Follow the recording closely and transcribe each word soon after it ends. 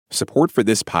Support for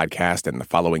this podcast and the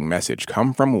following message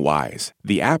come from Wise,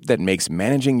 the app that makes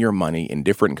managing your money in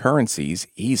different currencies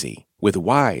easy. With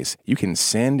Wise, you can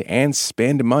send and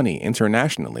spend money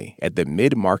internationally at the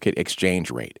mid-market exchange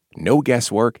rate. No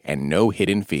guesswork and no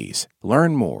hidden fees.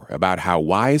 Learn more about how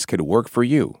Wise could work for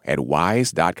you at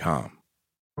wise.com.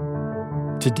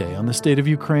 Today on The State of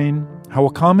Ukraine, how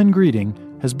a common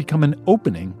greeting has become an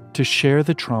opening to share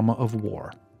the trauma of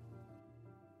war.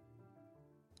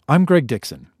 I'm Greg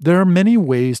Dixon. There are many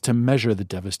ways to measure the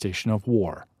devastation of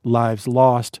war: lives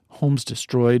lost, homes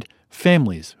destroyed,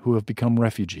 families who have become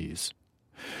refugees.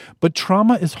 But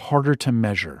trauma is harder to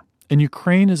measure, and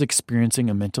Ukraine is experiencing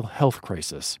a mental health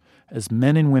crisis as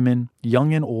men and women,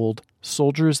 young and old,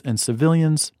 soldiers and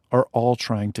civilians are all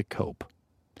trying to cope.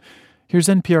 Here's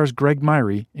NPR's Greg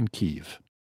Myrie in Kyiv.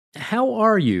 How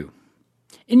are you?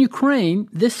 In Ukraine,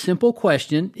 this simple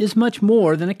question is much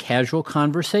more than a casual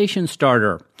conversation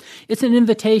starter. It's an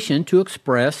invitation to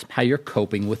express how you're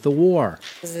coping with the war.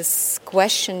 This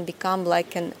question become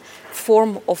like a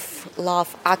form of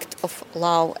love, act of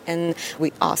love, and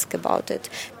we ask about it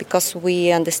because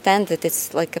we understand that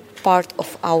it's like a part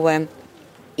of our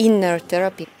inner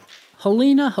therapy.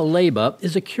 Helena Haleba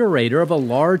is a curator of a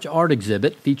large art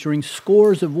exhibit featuring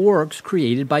scores of works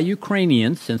created by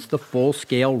Ukrainians since the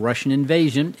full-scale Russian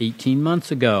invasion 18 months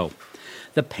ago.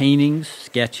 The paintings,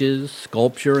 sketches,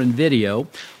 sculpture, and video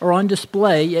are on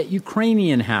display at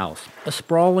Ukrainian House, a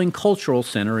sprawling cultural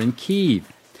center in Kyiv.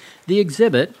 The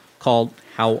exhibit, called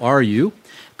How Are You?,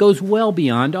 goes well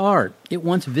beyond art. It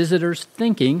wants visitors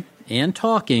thinking and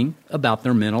talking about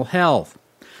their mental health.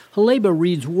 Haleba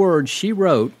reads words she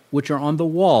wrote, which are on the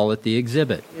wall at the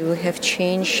exhibit. We have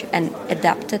changed and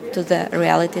adapted to the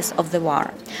realities of the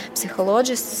war.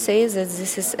 Psychologists say that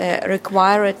this is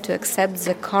required to accept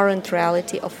the current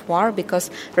reality of war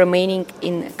because remaining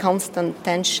in constant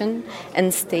tension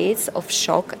and states of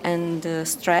shock and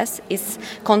stress is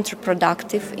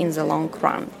counterproductive in the long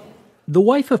run. The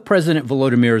wife of President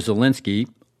Volodymyr Zelensky,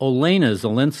 Olena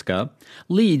Zelenska,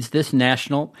 leads this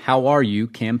national How Are You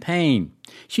campaign.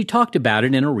 She talked about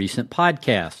it in a recent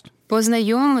podcast.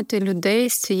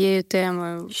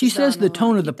 She says the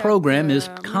tone of the program is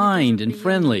kind and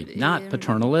friendly, not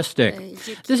paternalistic.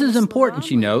 This is important,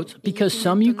 she notes, because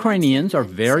some Ukrainians are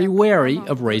very wary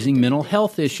of raising mental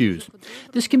health issues.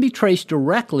 This can be traced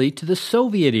directly to the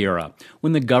Soviet era,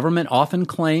 when the government often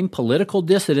claimed political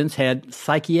dissidents had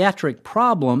psychiatric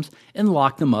problems and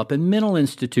locked them up in mental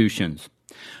institutions.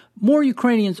 More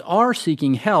Ukrainians are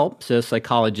seeking help, says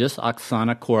psychologist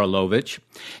Oksana Korolovich.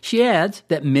 She adds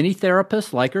that many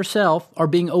therapists like herself are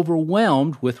being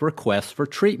overwhelmed with requests for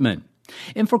treatment.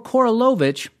 And for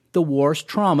Korolovich, the war's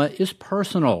trauma is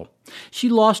personal. She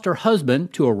lost her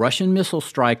husband to a Russian missile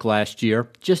strike last year,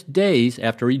 just days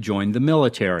after he joined the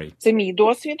military.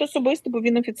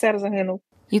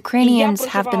 Ukrainians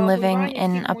have been living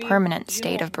in a permanent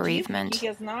state of bereavement.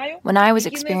 When I was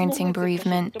experiencing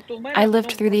bereavement, I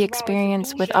lived through the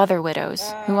experience with other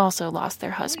widows who also lost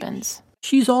their husbands.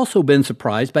 She's also been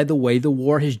surprised by the way the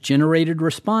war has generated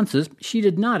responses she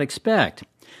did not expect.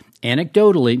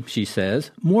 Anecdotally, she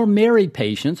says, more married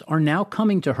patients are now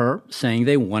coming to her saying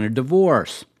they want a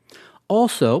divorce.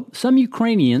 Also, some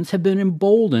Ukrainians have been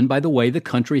emboldened by the way the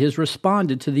country has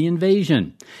responded to the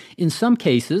invasion. In some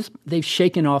cases, they've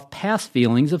shaken off past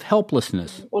feelings of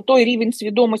helplessness.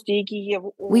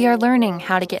 We are learning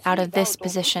how to get out of this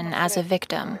position as a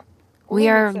victim. We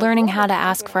are learning how to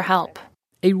ask for help.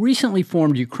 A recently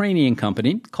formed Ukrainian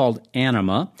company called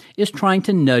Anima is trying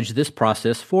to nudge this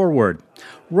process forward.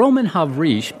 Roman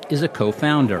Havrish is a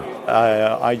co-founder.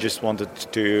 I just wanted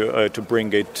to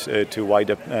bring it to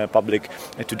wider public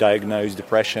to diagnose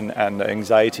depression and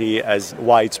anxiety as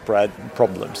widespread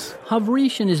problems.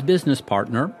 Havrish and his business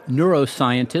partner,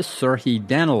 neuroscientist Serhiy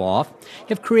Danilov,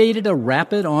 have created a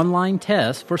rapid online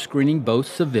test for screening both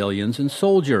civilians and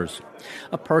soldiers.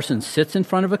 A person sits in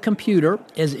front of a computer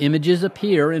as images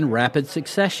appear in rapid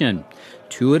succession,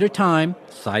 2 at a time,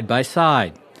 side by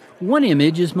side. One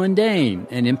image is mundane,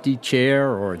 an empty chair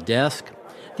or a desk.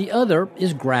 The other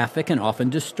is graphic and often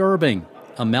disturbing,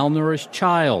 a malnourished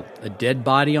child, a dead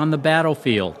body on the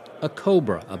battlefield, a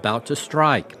cobra about to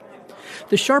strike.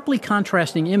 The sharply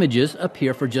contrasting images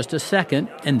appear for just a second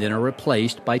and then are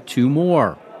replaced by 2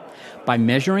 more. By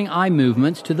measuring eye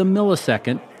movements to the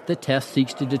millisecond, the test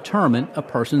seeks to determine a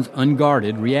person's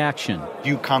unguarded reaction.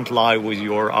 You can't lie with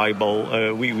your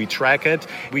eyeball. We track it.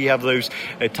 We have those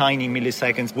tiny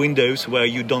milliseconds windows where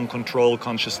you don't control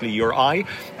consciously your eye,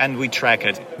 and we track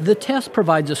it. The test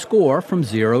provides a score from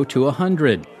 0 to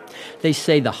 100. They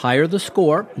say the higher the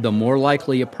score, the more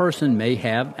likely a person may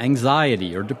have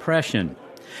anxiety or depression.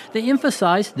 They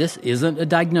emphasize this isn't a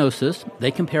diagnosis.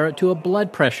 They compare it to a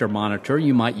blood pressure monitor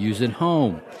you might use at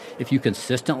home. If you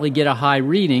consistently get a high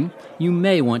reading, you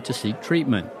may want to seek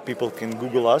treatment. People can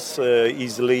Google us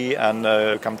easily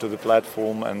and come to the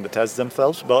platform and test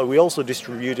themselves, but we also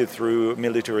distribute it through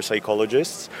military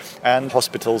psychologists and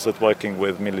hospitals that are working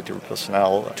with military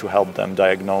personnel to help them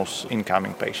diagnose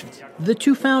incoming patients. The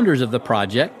two founders of the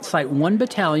project cite one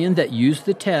battalion that used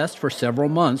the test for several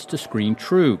months to screen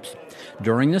troops.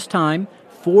 During this time,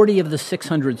 40 of the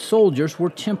 600 soldiers were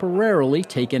temporarily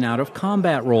taken out of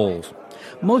combat roles.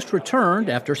 Most returned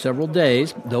after several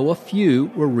days, though a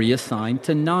few were reassigned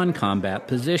to non-combat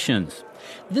positions.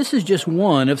 This is just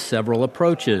one of several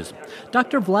approaches.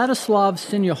 Dr. Vladislav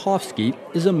Sinyakhovsky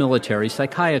is a military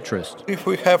psychiatrist. If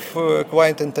we have a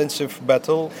quite intensive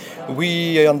battle,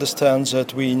 we understand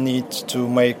that we need to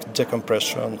make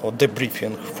decompression or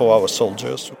debriefing for our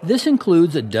soldiers. This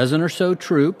includes a dozen or so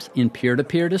troops in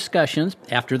peer-to-peer discussions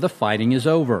after the fighting is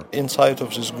over. Inside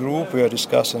of this group, we are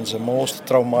discussing the most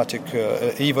traumatic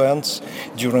events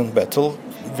during battle.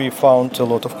 We found a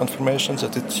lot of confirmation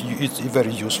that it's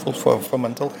very useful for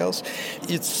mental health.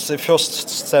 It's the first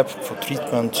step for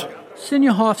treatment.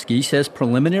 Sinyakhovsky says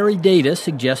preliminary data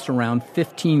suggests around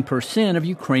 15% of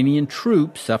Ukrainian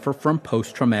troops suffer from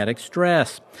post-traumatic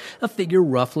stress, a figure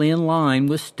roughly in line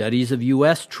with studies of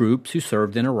U.S. troops who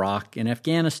served in Iraq and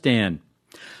Afghanistan.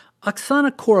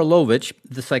 Oksana Korolovich,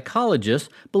 the psychologist,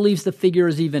 believes the figure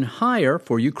is even higher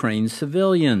for Ukraine's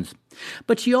civilians.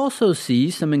 But she also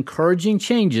sees some encouraging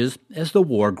changes as the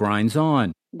war grinds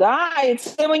on.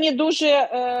 Last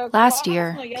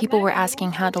year, people were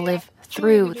asking how to live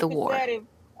through the war.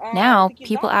 Now,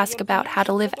 people ask about how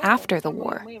to live after the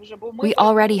war. We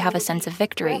already have a sense of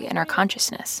victory in our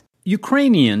consciousness.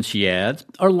 Ukrainians, she adds,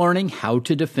 are learning how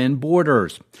to defend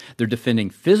borders. They're defending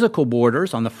physical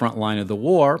borders on the front line of the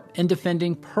war and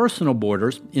defending personal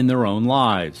borders in their own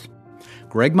lives.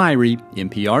 Greg Myrie,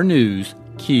 NPR News,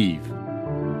 Kyiv.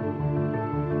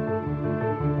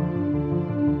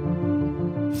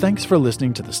 Thanks for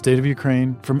listening to The State of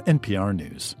Ukraine from NPR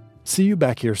News. See you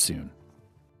back here soon.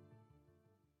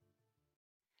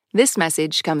 This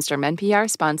message comes from NPR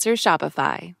sponsor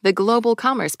Shopify, the global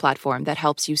commerce platform that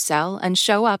helps you sell and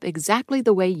show up exactly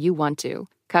the way you want to.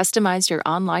 Customize your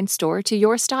online store to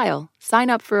your style. Sign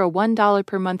up for a $1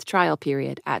 per month trial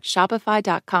period at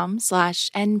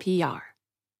shopify.com/NPR.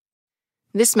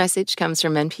 This message comes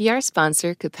from NPR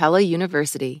sponsor Capella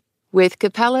University. With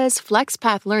Capella's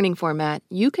FlexPath learning format,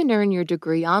 you can earn your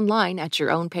degree online at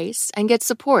your own pace and get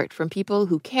support from people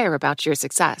who care about your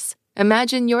success.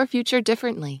 Imagine your future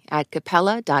differently at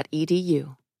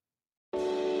capella.edu.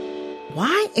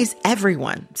 Why is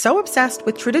everyone so obsessed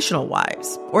with traditional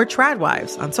wives or trad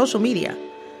wives on social media?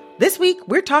 This week,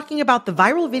 we're talking about the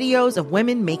viral videos of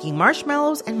women making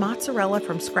marshmallows and mozzarella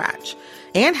from scratch,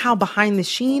 and how behind the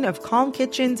sheen of calm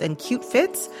kitchens and cute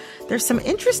fits, there's some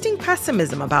interesting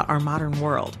pessimism about our modern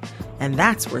world. And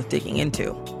that's worth digging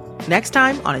into. Next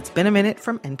time on It's Been a Minute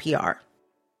from NPR.